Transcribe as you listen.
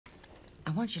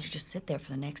I want you to just sit there for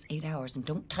the next 8 hours and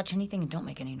don't touch anything and don't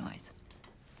make any noise.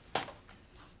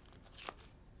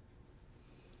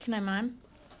 Can I mime?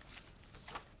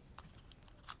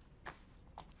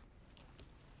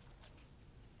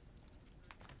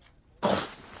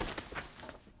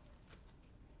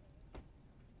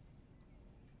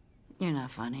 You're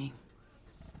not funny.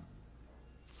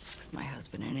 If my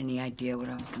husband had any idea what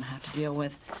I was gonna have to deal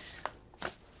with.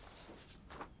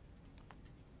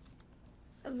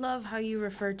 I love how you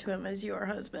refer to him as your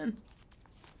husband.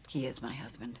 He is my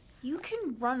husband. You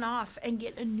can run off and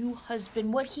get a new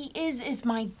husband. What he is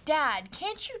my dad.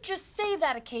 Can't you just say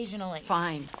that occasionally?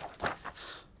 Fine.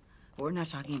 We're not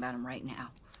talking about him right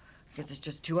now because it's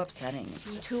just too upsetting.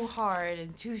 It's just too hard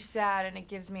and too sad, and it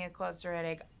gives me a cluster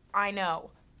headache. I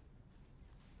know.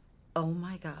 Oh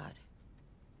my God.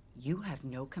 You have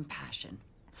no compassion.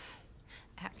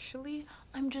 Actually,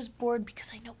 I'm just bored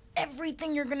because I know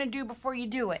everything you're gonna do before you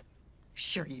do it.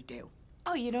 Sure you do.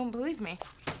 Oh, you don't believe me?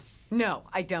 No,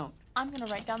 I don't. I'm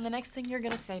gonna write down the next thing you're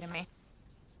gonna say to me.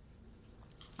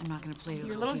 I'm not gonna play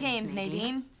your little games,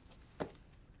 Nadine.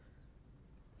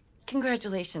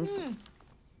 Congratulations.